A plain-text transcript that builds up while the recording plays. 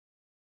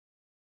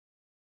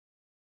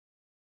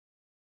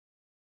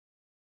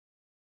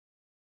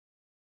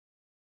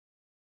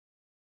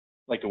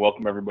like to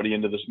welcome everybody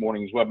into this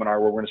morning's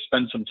webinar where we're going to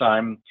spend some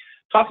time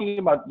talking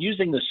about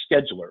using the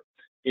scheduler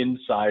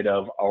inside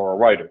of our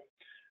Writer.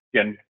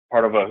 Again,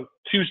 part of a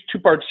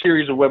two-part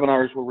series of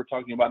webinars where we're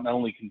talking about not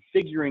only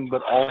configuring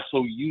but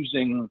also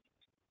using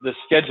the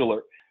scheduler.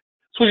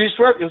 So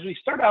as we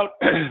start out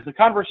the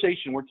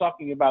conversation, we're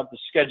talking about the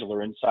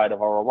scheduler inside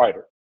of our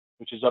Writer,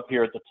 which is up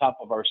here at the top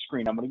of our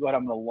screen. I'm going to go ahead,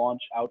 I'm going to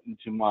launch out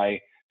into my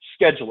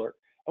scheduler.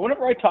 And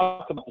whenever I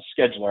talk about the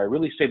scheduler, I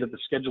really say that the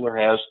scheduler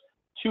has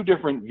two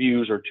different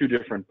views or two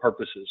different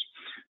purposes.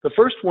 The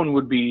first one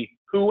would be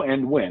who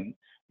and when,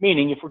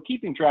 meaning if we're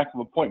keeping track of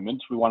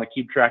appointments, we want to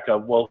keep track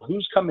of, well,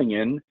 who's coming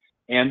in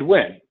and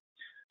when.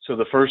 So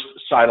the first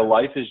side of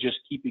life is just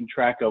keeping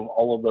track of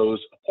all of those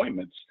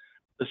appointments.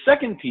 The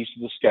second piece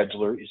of the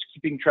scheduler is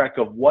keeping track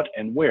of what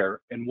and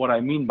where. And what I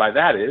mean by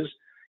that is,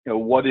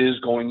 what is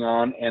going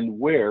on and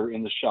where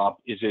in the shop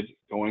is it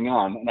going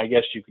on. And I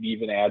guess you could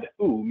even add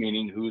who,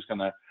 meaning who's going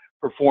to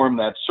perform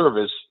that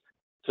service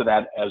to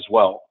that as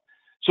well.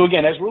 So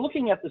again, as we're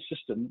looking at the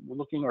system, so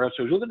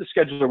we look at the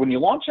scheduler, when you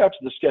launch out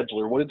to the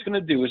scheduler, what it's going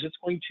to do is it's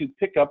going to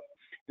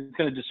it's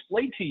going to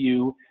display to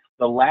you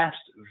the last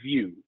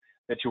view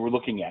that you were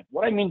looking at.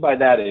 What I mean by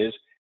that is,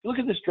 if you look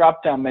at this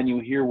drop-down menu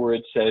here where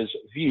it says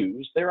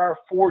views, there are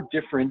 4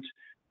 different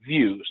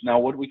views. Now,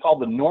 what we call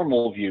the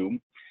normal view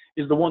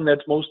is the one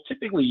that's most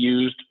typically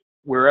used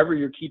wherever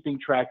you're keeping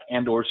track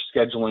and or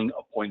scheduling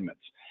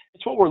appointments.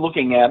 It's what we're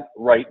looking at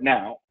right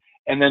now.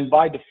 And then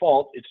by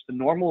default, it's the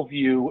normal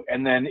view,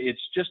 and then it's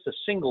just a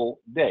single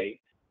day.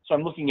 So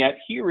I'm looking at,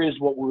 here is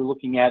what we're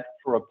looking at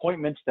for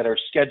appointments that are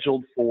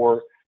scheduled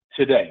for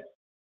today.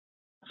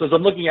 So as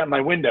I'm looking at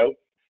my window,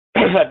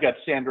 I've got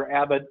Sandra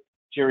Abbott,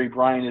 Jerry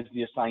Bryan is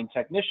the assigned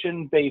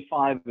technician, Bay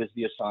 5 is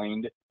the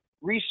assigned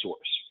resource.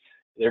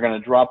 They're going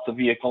to drop the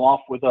vehicle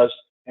off with us.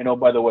 And oh,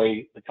 by the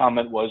way, the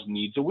comment was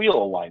needs a wheel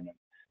alignment.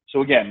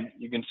 So again,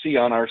 you can see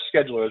on our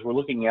scheduler, as we're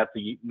looking at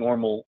the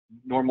normal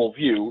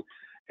view,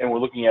 and we're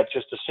looking at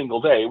just a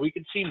single day, we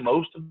can see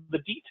most of the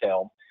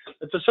detail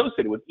that's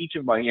associated with each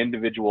of my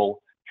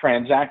individual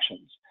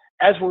transactions.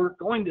 As we're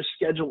going to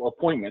schedule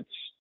appointments,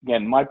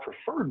 again, my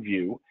preferred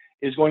view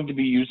is going to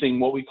be using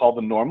what we call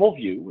the normal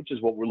view, which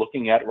is what we're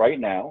looking at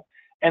right now.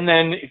 And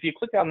then if you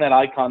click on that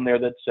icon there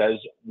that says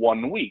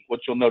 1 week,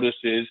 what you'll notice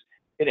is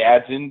it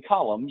adds in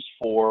columns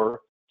for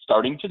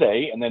starting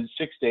today and then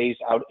 6 days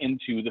out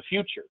into the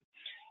future.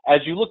 As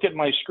you look at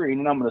my screen,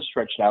 and I'm going to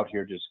stretch it out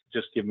here,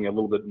 just give me a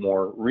little bit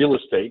more real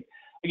estate.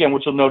 Again,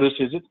 what you'll notice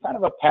is it's kind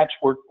of a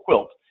patchwork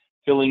quilt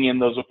filling in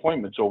those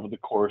appointments over the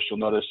course. You'll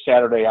notice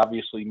Saturday,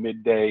 obviously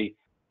midday,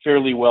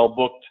 fairly well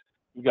booked.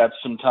 We've got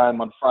some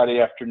time on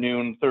Friday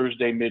afternoon,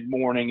 Thursday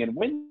mid-morning, and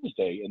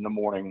Wednesday in the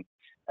morning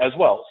as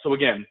well. So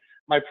again,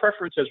 my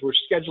preference as we're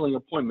scheduling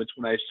appointments,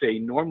 when I say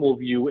normal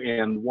view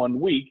and 1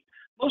 week,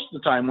 most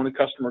of the time when a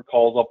customer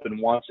calls up and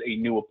wants a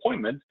new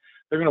appointment,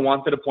 they're going to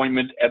want that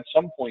appointment at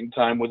some point in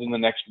time within the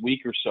next week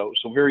or so.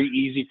 So very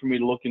easy for me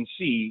to look and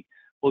see,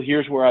 well,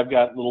 here's where I've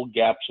got little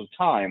gaps of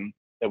time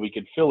that we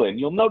could fill in.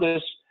 You'll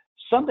notice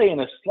Sunday in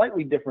a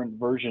slightly different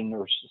version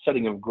or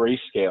setting of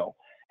grayscale.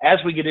 As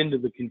we get into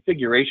the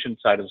configuration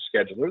side of the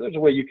scheduler, there's a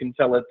way you can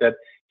tell it that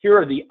here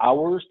are the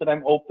hours that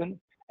I'm open,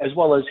 as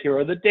well as here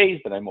are the days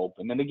that I'm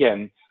open. And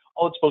again,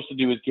 all it's supposed to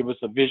do is give us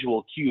a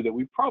visual cue that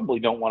we probably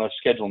don't want to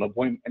schedule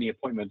any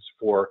appointments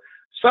for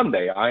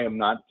Sunday. I am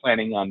not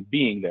planning on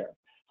being there.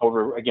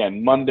 However,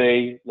 again,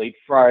 Monday, late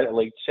Friday,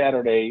 late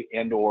Saturday,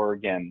 and or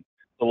again,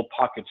 little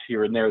pockets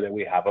here and there that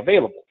we have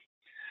available.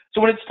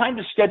 So when it's time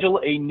to schedule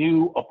a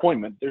new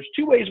appointment, there's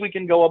 2 ways we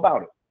can go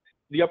about it.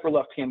 The upper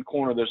left-hand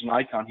corner, there's an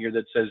icon here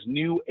that says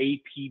New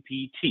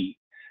APPT.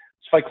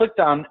 So if I clicked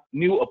on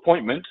New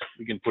Appointment,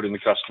 we can put in the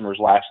customer's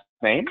last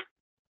name.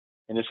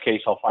 In this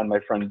case, I'll find my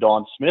friend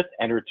Dawn Smith,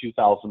 enter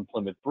 2000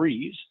 Plymouth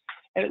Breeze.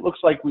 And it looks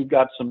like we've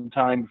got some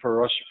time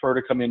for her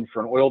to come in for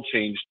an oil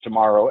change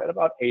tomorrow at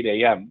about 8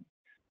 a.m.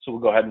 So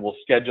we'll go ahead and we'll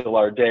schedule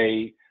our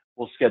day,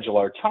 we'll schedule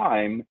our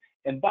time.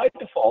 And by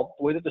default,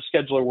 the way that the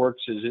scheduler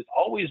works is it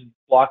always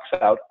blocks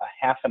out a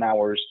half an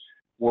hour's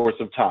worth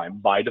of time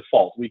by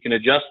default. We can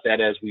adjust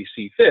that as we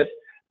see fit,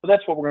 but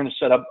that's what we're going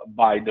to set up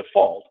by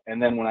default.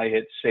 And then when I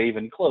hit save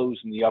and close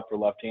in the upper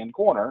left-hand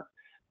corner,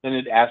 then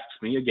it asks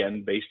me,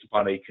 again, based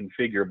upon a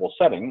configurable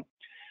setting,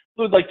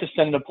 who would like to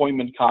send an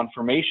appointment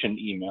confirmation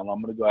email.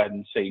 I'm going to go ahead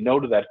and say no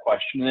to that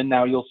question. And then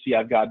now you'll see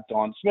I've got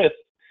Dawn Smith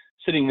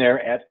sitting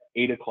there at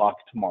 8 o'clock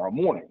tomorrow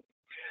morning.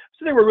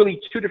 So there were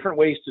really 2 different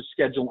ways to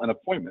schedule an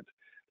appointment.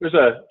 There's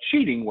a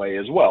cheating way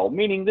as well,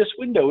 meaning this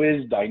window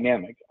is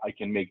dynamic. I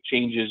can make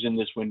changes in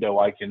this window.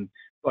 I can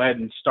go ahead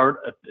and start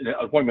an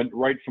appointment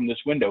right from this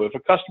window. If a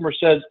customer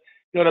says,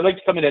 I'd like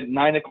to come in at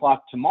 9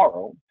 o'clock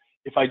tomorrow,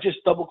 if I just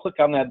double click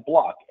on that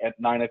block at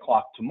 9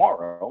 o'clock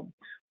tomorrow,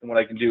 then what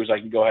I can do is I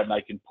can go ahead and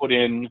I can put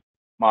in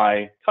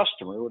my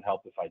customer. It would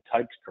help if I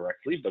typed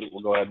correctly, but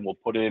we'll go ahead and we'll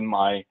put in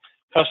my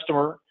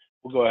customer.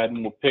 We'll go ahead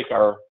and we'll pick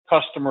our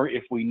customer.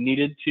 If we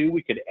needed to,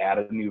 we could add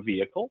a new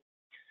vehicle.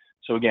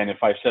 So again,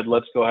 if I said,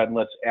 let's go ahead and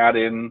let's add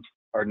in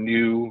our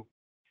new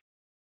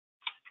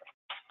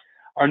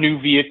our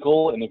new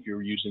vehicle, and if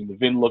you're using the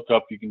VIN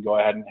lookup, you can go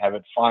ahead and have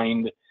it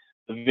find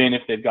the VIN.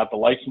 If they've got the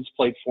license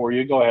plate for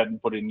you, go ahead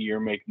and put in year,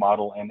 make,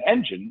 model, and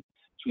engine.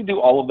 So we do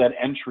all of that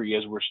entry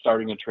as we're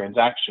starting a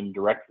transaction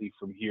directly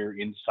from here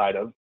inside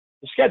of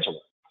the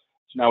scheduler.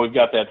 So now we've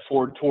got that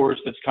Ford Taurus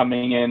that's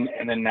coming in,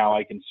 and then now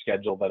I can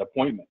schedule that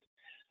appointment.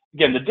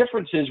 Again, the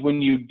difference is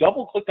when you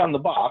double click on the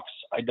box,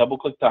 I double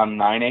clicked on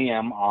 9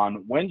 a.m.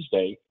 on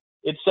Wednesday,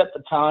 it set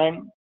the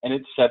time and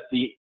it set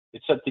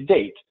the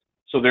date.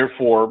 So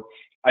therefore,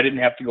 I didn't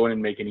have to go in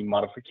and make any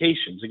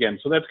modifications. Again,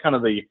 so that's kind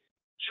of the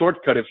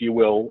shortcut, if you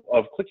will,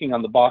 of clicking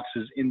on the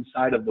boxes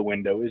inside of the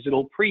window, is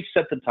it'll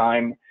preset the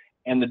time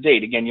and the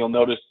date. Again, you'll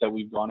notice that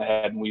we've gone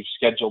ahead and we've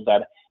scheduled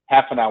that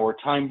half an hour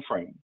time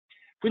frame.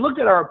 If we looked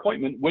at our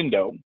appointment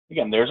window,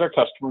 again, there's our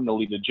customer,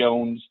 Nolita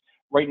Jones.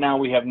 Right now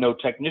we have no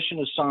technician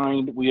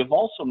assigned. We have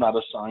also not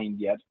assigned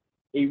yet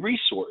a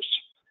resource.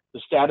 The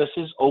status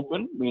is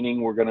open,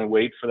 meaning we're going to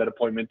wait for that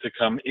appointment to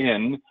come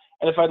in.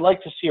 And if I'd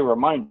like to see a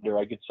reminder,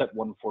 I could set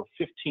one for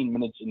 15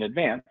 minutes in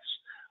advance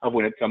of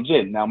when it comes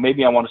in. Now,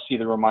 maybe I want to see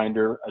the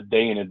reminder a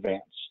day in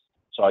advance.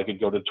 So I could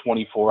go to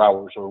 24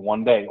 hours or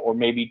 1 day or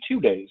maybe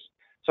 2 days.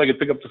 So I could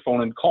pick up the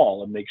phone and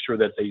call and make sure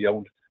that they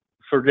don't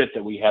forget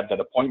that we had that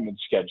appointment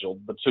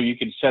scheduled. But so you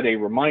can set a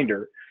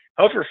reminder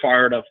however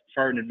far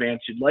in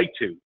advance you'd like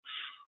to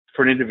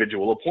for an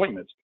individual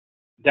appointment.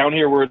 Down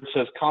here where it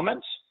says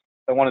comments,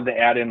 I wanted to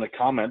add in the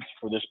comments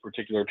for this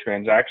particular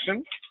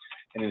transaction.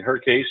 And in her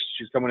case,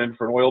 she's coming in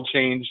for an oil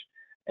change,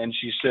 and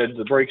she said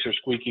the brakes are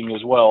squeaking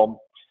as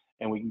well.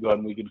 And we can go ahead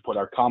and we can put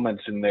our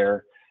comments in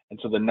there. And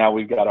so then now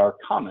we've got our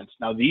comments.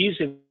 Now these,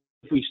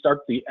 if we start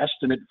the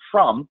estimate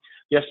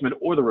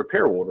or the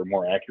repair order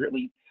more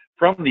accurately,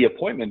 from the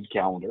appointment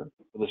calendar,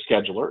 the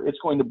scheduler, it's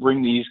going to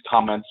bring these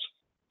comments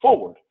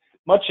forward.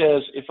 Much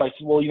as if I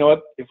said, well, you know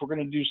what, if we're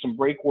going to do some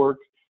brake work,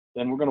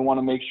 then we're going to want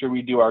to make sure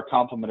we do our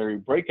complimentary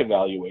brake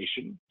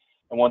evaluation.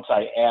 And once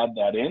I add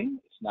that in,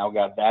 it's now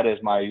got that as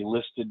my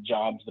listed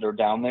jobs that are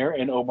down there.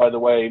 And oh, by the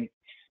way,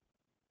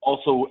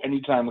 also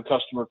anytime a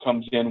customer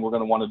comes in, we're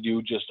going to want to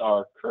do just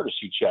our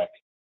courtesy check.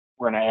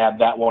 We're going to add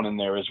that one in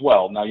there as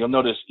well. Now you'll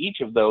notice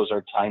each of those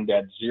are timed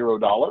at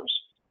 $0.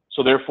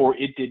 So therefore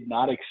it did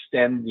not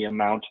extend the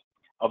amount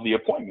of the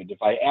appointment.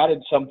 If I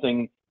added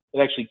something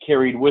that actually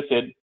carried with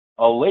it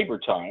a labor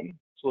time,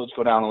 so let's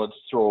go down and let's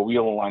throw a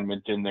wheel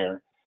alignment in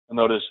there. You'll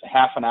notice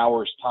half an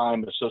hour's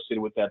time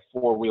associated with that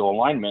 4-wheel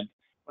alignment.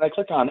 When I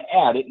click on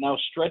add, it now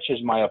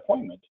stretches my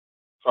appointment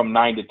from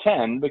 9 to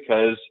 10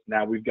 because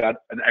now we've got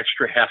an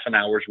extra half an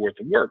hour's worth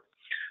of work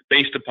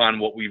based upon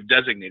what we've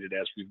designated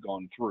as we've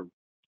gone through.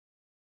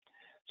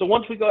 So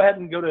once we go ahead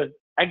and go to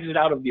exit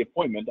out of the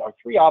appointment, our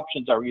three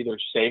options are either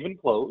save and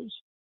close,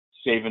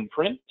 save and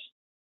print,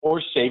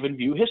 or save and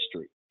view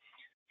history.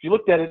 If you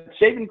looked at it,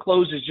 save and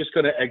close is just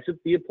going to exit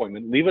the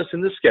appointment, leave us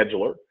in the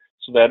scheduler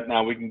so that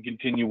now we can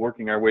continue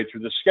working our way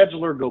through the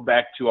scheduler, go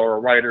back to our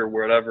writer,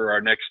 wherever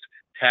our next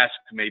task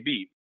may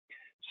be.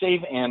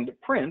 Save and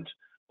print,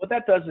 what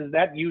that does is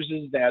that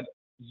uses that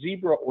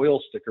Zebra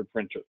oil sticker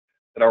printer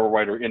that our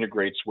writer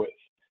integrates with.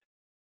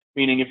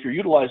 Meaning if you're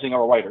utilizing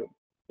our writer,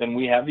 then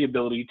we have the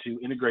ability to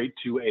integrate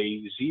to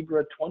a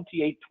Zebra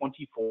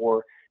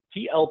 2824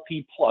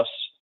 TLP Plus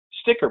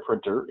sticker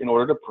printer in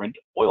order to print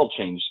oil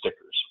change stickers.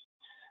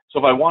 So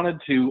if I wanted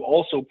to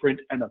also print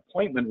an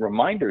appointment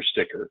reminder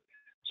sticker,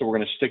 so we're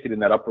going to stick it in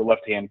that upper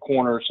left-hand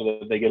corner so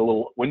that they get a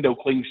little window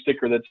cling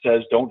sticker that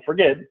says, don't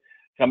forget,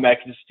 come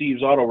back to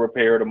Steve's Auto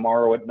Repair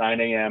tomorrow at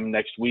 9 a.m.,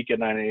 next week at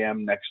 9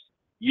 a.m., next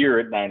year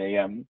at 9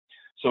 a.m.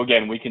 So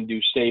again, we can do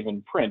save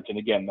and print, and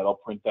again, that'll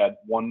print that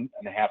 1.5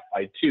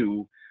 by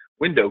 2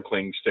 window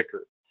cling sticker.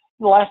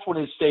 And the last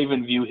one is save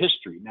and view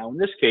history. Now in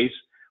this case,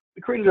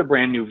 we created a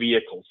brand new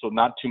vehicle, so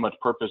not too much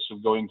purpose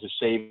of going to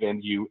save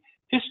and view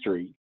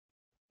history.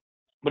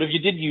 But if you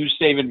did use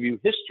save and view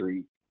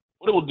history,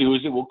 what it will do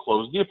is it will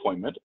close the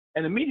appointment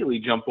and immediately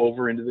jump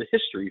over into the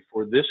history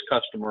for this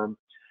customer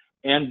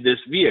and this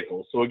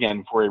vehicle. So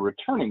again, for a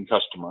returning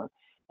customer,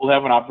 we'll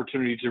have an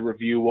opportunity to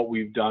review what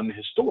we've done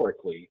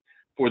historically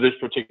for this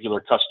particular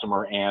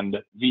customer and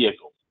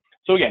vehicle.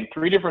 So again,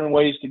 3 different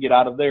ways to get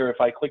out of there. If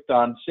I clicked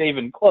on save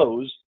and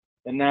close,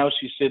 and now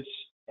she sits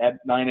at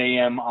 9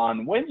 a.m.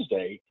 on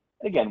Wednesday,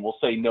 and again, we'll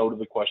say no to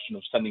the question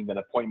of sending that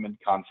appointment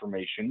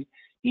confirmation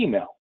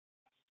email.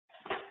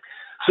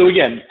 So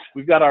again,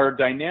 we've got our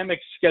dynamic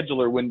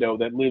scheduler window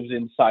that lives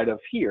inside of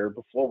here.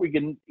 Before we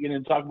get in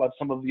and talk about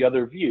some of the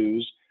other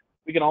views,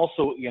 we can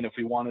also, again, if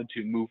we wanted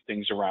to move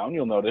things around,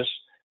 you'll notice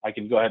I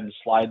can go ahead and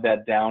slide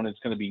that down. It's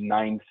going to be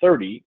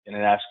 9:30, and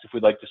it asks if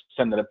we'd like to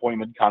send an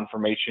appointment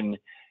confirmation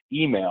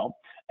email.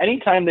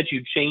 Anytime that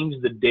you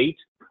change the date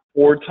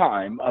or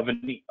time of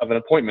an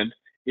appointment,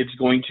 it's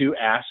going to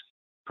ask,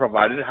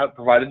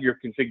 provided your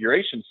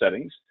configuration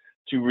settings,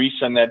 to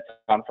resend that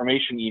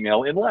confirmation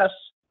email unless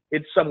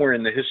it's somewhere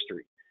in the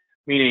history.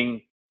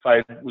 Meaning, if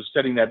I was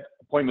setting that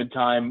appointment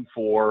time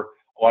for,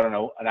 I don't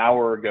know, an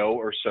hour ago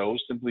or so,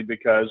 simply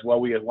because, well,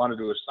 we had wanted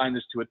to assign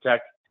this to a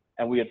tech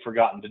and we had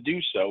forgotten to do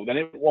so, then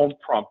it won't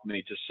prompt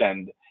me to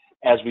send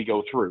as we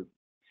go through.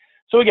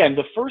 So again,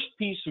 the first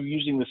piece of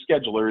using the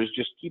scheduler is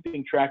just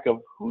keeping track of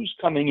who's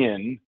coming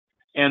in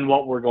and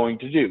what we're going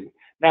to do.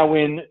 Now,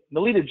 when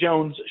Nalita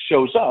Jones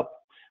shows up,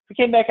 we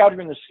came back out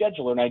here in the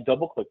scheduler and I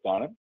double clicked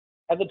on it.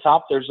 At the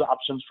top, there's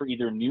options for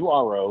either new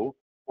RO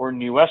or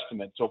new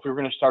estimate. So if we were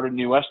going to start a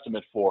new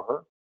estimate for her,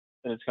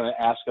 then it's going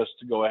to ask us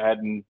to go ahead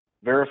and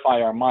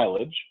verify our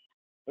mileage.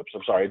 Oops,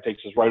 I'm sorry, it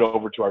takes us right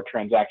over to our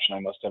transaction.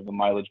 I must have the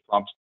mileage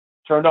prompts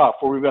turned off,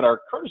 where we've got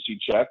our courtesy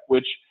check,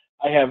 which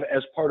I have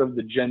as part of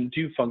the Gen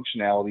 2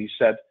 functionality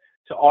set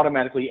to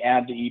automatically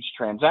add to each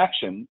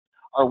transaction.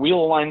 Our wheel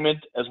alignment,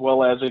 as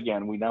well as,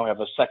 again, we now have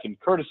a second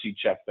courtesy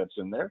check that's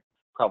in there.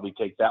 Probably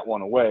take that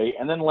one away.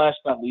 And then last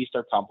but not least,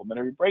 our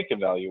complimentary brake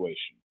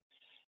evaluation.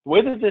 The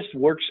way that this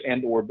works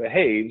and or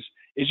behaves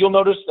is you'll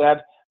notice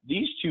that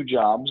these two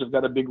jobs have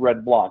got a big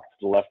red block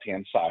to the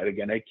left-hand side.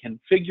 Again, a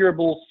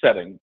configurable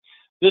setting.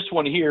 This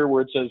one here,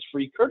 where it says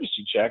free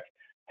courtesy check,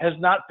 has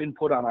not been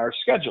put on our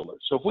scheduler.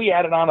 So if we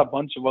added on a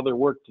bunch of other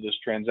work to this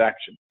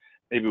transaction,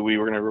 maybe we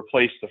were going to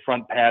replace the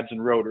front pads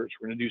and rotors,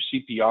 we're going to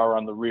do CPR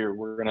on the rear,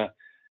 we're going to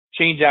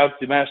change out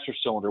the master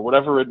cylinder,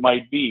 whatever it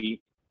might be,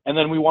 and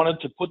then we wanted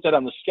to put that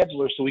on the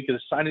scheduler so we could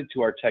assign it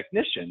to our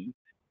technician,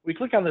 we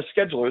click on the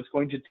scheduler, it's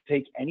going to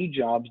take any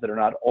jobs that are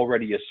not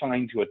already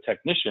assigned to a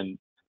technician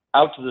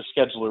out to the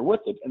scheduler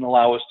with it and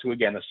allow us to,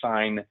 again,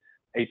 assign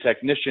a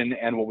technician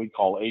and what we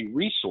call a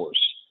resource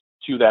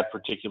to that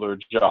particular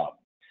job.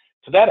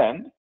 To that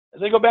end,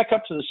 as I go back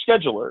up to the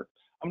scheduler,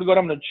 I'm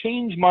going to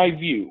change my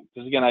view,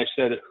 because again, I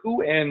said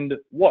who and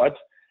what,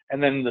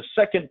 and then the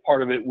second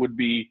part of it would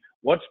be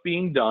what's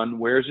being done,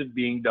 where is it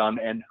being done,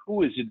 and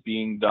who is it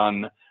being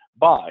done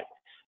by.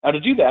 Now to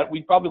do that,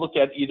 we'd probably look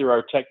at either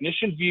our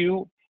technician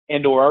view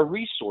and or our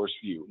resource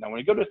view. Now when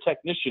I go to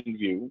technician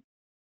view,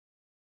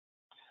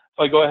 if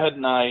I go ahead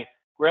and I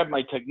grab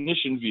my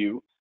technician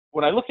view,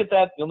 when I look at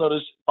that, you'll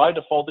notice by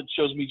default it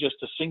shows me just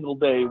a single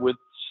day with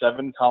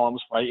 7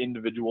 columns for my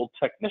individual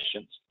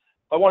technicians.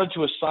 If I wanted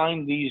to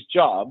assign these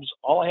jobs,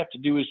 all I have to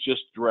do is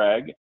just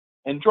drag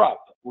and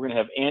drop. We're going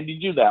to have Andy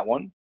do that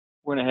one.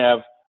 We're going to have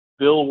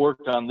Bill work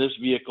on this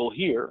vehicle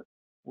here.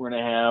 We're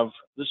going to have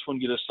this one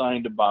get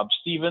assigned to Bob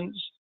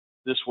Stevens.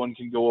 This one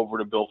can go over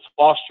to Bill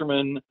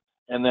Fosterman.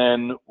 And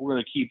then we're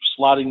going to keep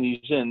slotting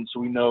these in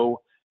so we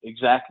know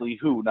exactly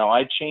who. Now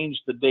I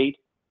changed the date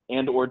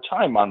and or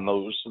time on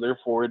those, so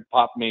therefore it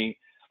popped me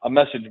a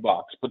message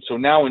box. But so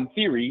now in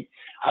theory,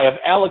 I have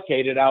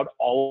allocated out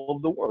all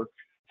of the work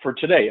for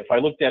today. If I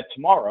looked at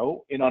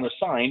tomorrow in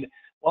unassigned,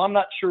 well, I'm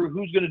not sure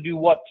who's going to do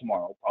what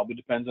tomorrow. Probably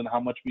depends on how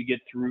much we get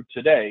through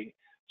today.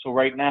 So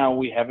right now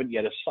we haven't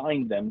yet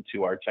assigned them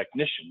to our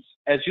technicians.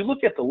 As you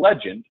look at the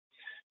legend,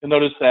 you'll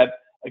notice that,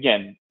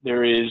 again,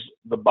 there is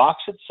the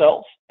box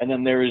itself, and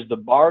then there is the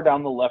bar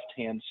down the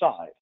left-hand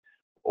side.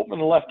 Over on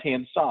the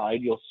left-hand side,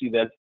 you'll see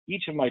that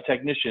each of my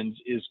technicians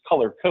is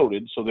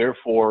color-coded, so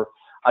therefore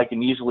I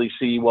can easily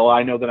see, well,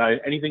 I know that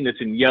anything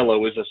that's in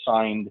yellow is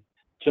assigned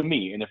to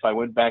me. And if I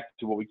went back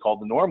to what we call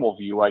the normal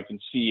view, I can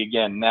see,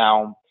 again,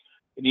 now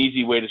an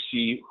easy way to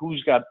see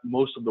who's got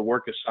most of the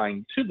work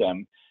assigned to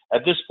them.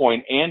 At this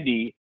point,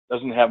 Andy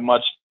doesn't have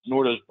much,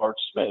 nor does Bart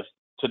Smith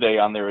today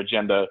on their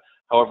agenda.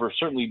 However,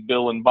 certainly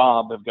Bill and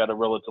Bob have got a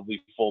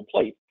relatively full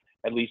plate,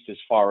 at least as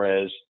far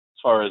as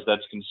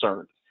that's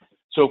concerned.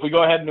 So if we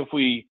go ahead and if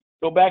we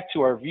go back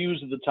to our views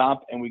at the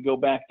top and we go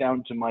back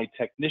down to my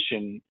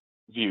technician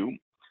view,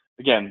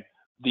 again,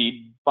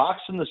 the box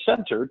in the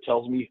center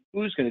tells me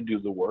who's going to do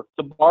the work.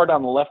 The bar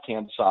down the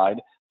left-hand side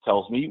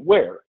tells me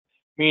where.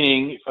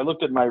 Meaning, if I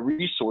looked at my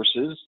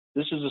resources,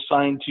 this is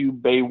assigned to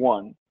Bay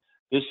 1.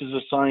 This is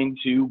assigned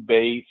to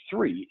Bay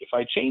 3. If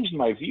I changed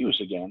my views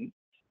again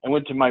and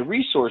went to my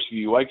resource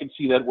view, I could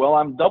see that, well,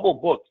 I'm double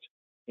booked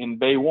in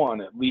Bay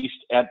 1, at least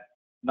at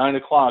 9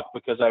 o'clock,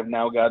 because I've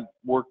now got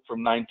work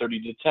from 9:30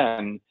 to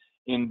 10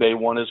 in Bay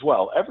 1 as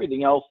well.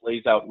 Everything else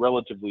lays out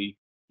relatively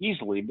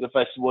easily, but if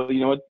I said, well,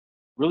 you know what,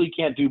 really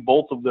can't do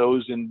both of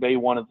those in Bay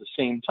 1 at the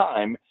same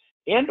time,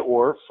 and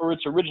or for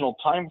its original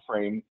time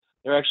frame,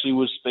 there actually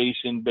was space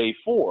in Bay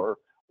 4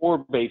 or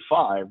Bay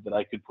 5 that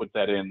I could put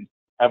that in,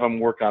 have them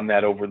work on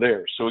that over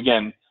there. So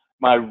again,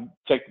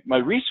 my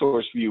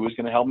resource view is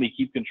going to help me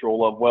keep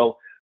control of, well,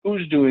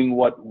 who's doing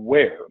what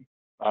where.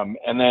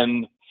 And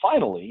then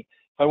finally,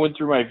 if I went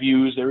through my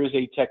views, there is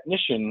a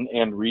technician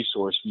and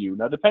resource view.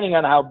 Now, depending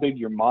on how big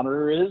your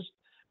monitor is,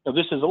 now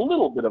this is a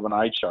little bit of an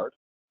eye chart.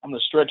 I'm going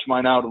to stretch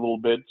mine out a little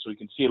bit so you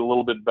can see it a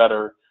little bit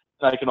better.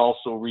 And I can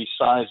also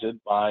resize it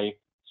by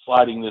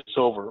sliding this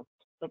over.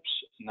 Oops,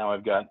 now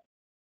I've got,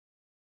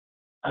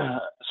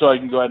 so I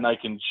can go ahead and I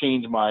can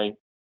change my,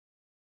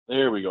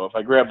 there we go. If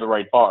I grab the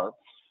right bar,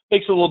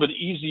 makes it a little bit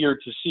easier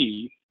to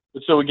see.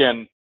 But so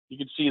again, you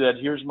can see that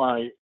here's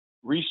my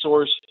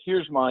resource,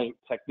 here's my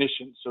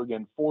technician. So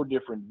again, 4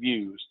 different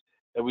views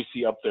that we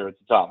see up there at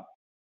the top.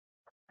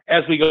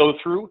 As we go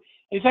through,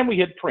 anytime we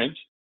hit print,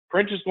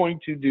 print is going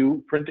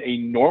to print a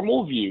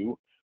normal view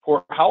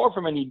for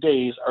however many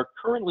days are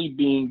currently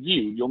being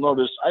viewed. You'll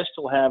notice I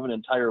still have an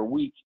entire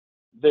week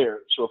there.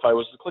 So if I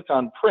was to click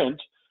on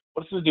print,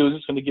 what it's going to do is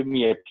it's going to give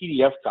me a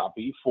PDF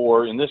copy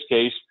for, in this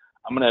case,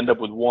 I'm going to end up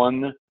with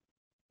one,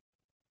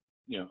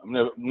 I'm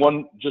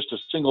going to just a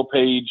single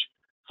page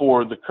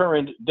for the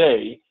current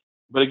day.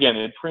 But again,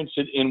 it prints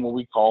it in what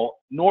we call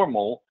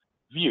normal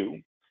view.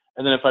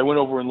 And then if I went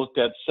over and looked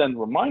at send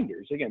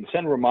reminders, again,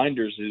 send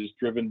reminders is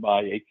driven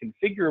by a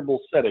configurable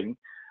setting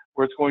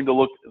where it's going to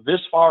look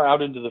this far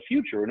out into the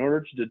future in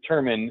order to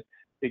determine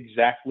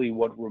exactly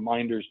what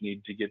reminders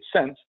need to get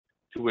sent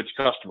to which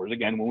customers.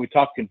 Again, when we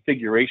talk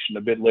configuration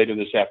a bit later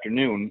this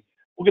afternoon,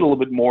 we'll get a little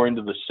bit more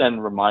into the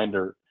send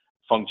reminder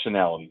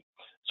functionality.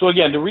 So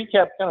again, to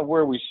recap kind of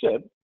where we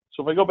sit,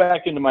 so if I go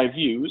back into my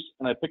views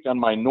and I pick on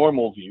my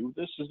normal view,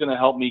 this is going to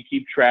help me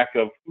keep track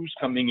of who's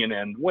coming in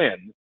and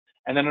when.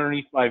 And then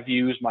underneath my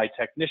views, my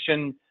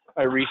technician,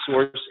 my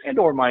resource, and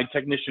or my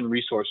technician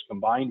resource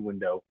combined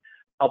window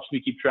helps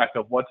me keep track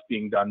of what's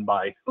being done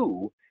by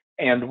who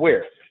and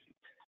where.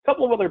 A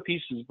couple of other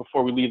pieces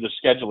before we leave the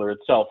scheduler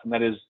itself, and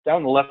that is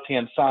down the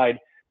left-hand side,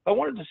 if I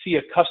wanted to see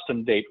a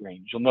custom date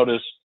range, you'll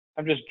notice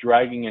I'm just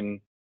dragging and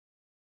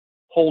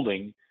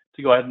holding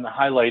to go ahead and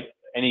highlight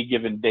any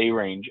given day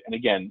range. And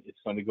again, it's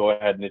going to go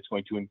ahead and it's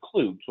going to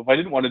include. So if I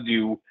didn't want to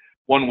do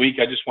 1 week,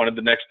 I just wanted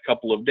the next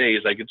couple of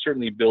days, I could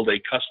certainly build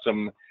a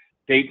custom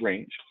date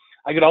range.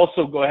 I could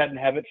also go ahead and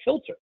have it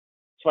filter.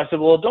 So I said,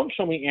 well, don't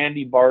show me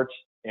Andy, Bart,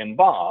 and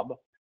Bob.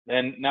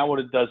 Then now what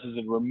it does is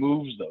it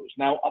removes those.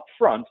 Now up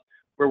front,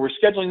 where we're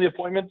scheduling the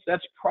appointments,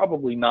 that's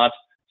probably not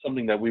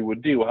something that we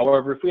would do.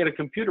 However, if we had a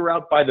computer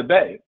out by the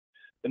bay,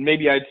 then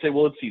maybe I'd say,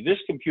 well, let's see, this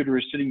computer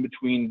is sitting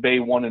between bay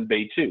 1 and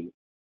bay 2.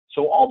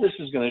 So all this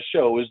is going to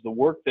show is the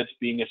work that's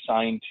being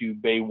assigned to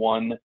bay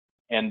 1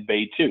 and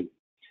bay 2.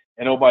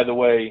 And oh, by the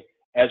way,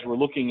 as we're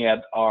looking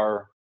at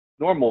our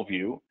normal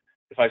view,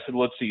 if I said,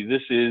 let's see,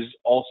 this is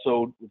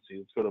also,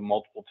 let's go to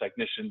multiple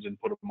technicians and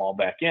put them all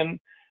back in.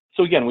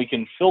 So again, we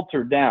can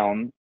filter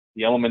down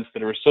the elements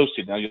that are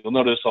associated. Now you'll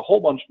notice a whole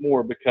bunch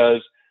more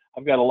because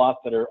I've got a lot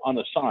that are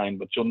unassigned,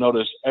 but you'll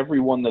notice every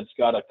one that's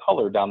got a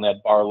color down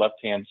that bar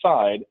left-hand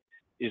side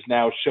is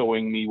now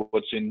showing me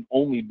what's in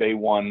only bay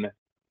 1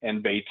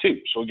 and bay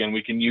 2. So again,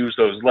 we can use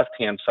those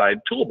left-hand side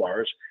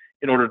toolbars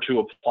in order to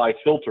apply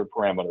filter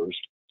parameters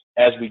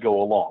as we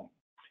go along.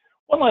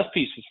 One last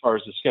piece as far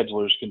as the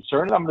scheduler is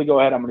concerned, I'm going to go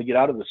ahead, I'm going to get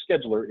out of the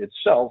scheduler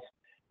itself,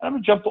 and I'm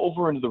going to jump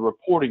over into the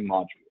reporting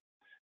module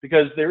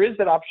because there is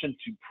that option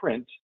to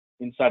print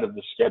inside of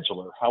the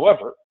scheduler.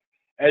 However,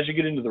 as you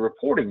get into the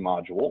reporting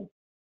module,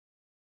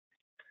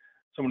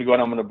 so I'm going to go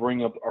ahead, I'm going to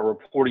bring up our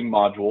reporting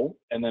module,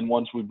 and then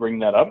once we bring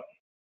that up,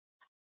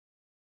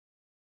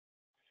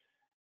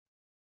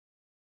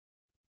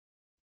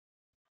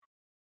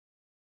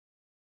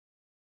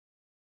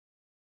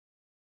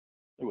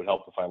 it would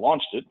help if I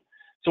launched it.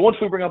 So once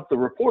we bring up the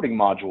reporting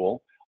module,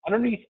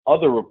 underneath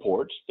other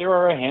reports, there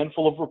are a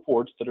handful of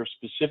reports that are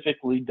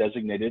specifically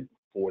designated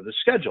for the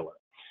scheduler.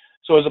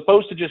 So as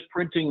opposed to just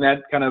printing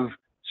that kind of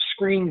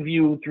screen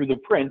view through the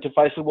print, if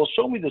I said, well,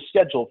 show me the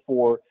schedule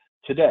for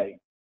today,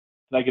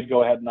 then I could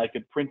go ahead and I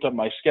could print up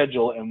my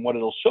schedule, and what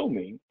it'll show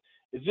me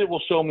is it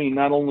will show me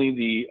not only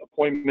the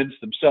appointments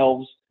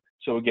themselves.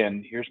 So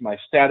again, here's my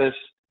status,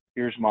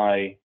 here's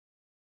my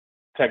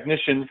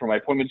technician for my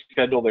appointment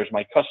schedule, there's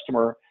my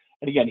customer,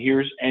 and again,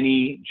 here's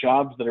any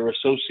jobs that are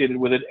associated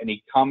with it,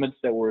 any comments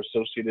that were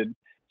associated.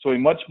 So a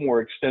much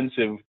more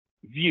extensive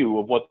view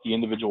of what the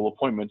individual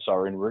appointments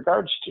are in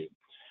regards to.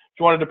 If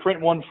you wanted to print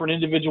one for an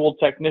individual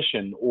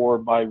technician or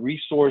by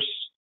resource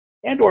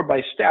and or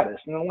by status,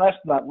 and then last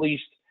but not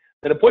least,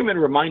 that appointment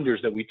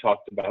reminders that we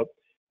talked about,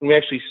 and we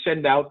actually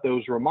send out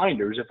those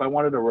reminders. If I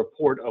wanted a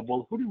report of,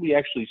 well, who did we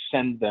actually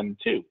send them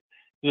to?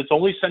 Because it's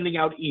only sending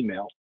out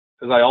email,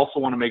 because I also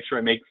want to make sure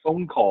I make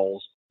phone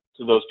calls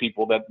to those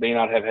people that may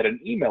not have had an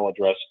email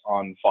address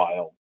on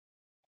file.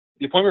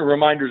 The appointment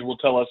reminders will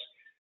tell us,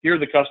 here are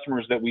the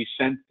customers that we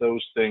sent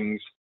those things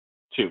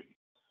to.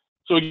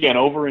 So again,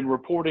 over in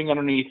reporting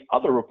underneath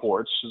other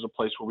reports is a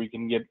place where we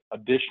can get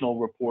additional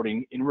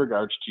reporting in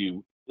regards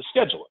to the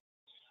scheduler.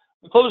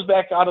 We'll close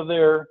back out of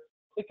there,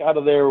 click out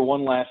of there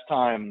one last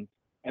time,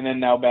 and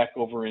then now back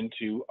over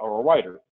into our writer.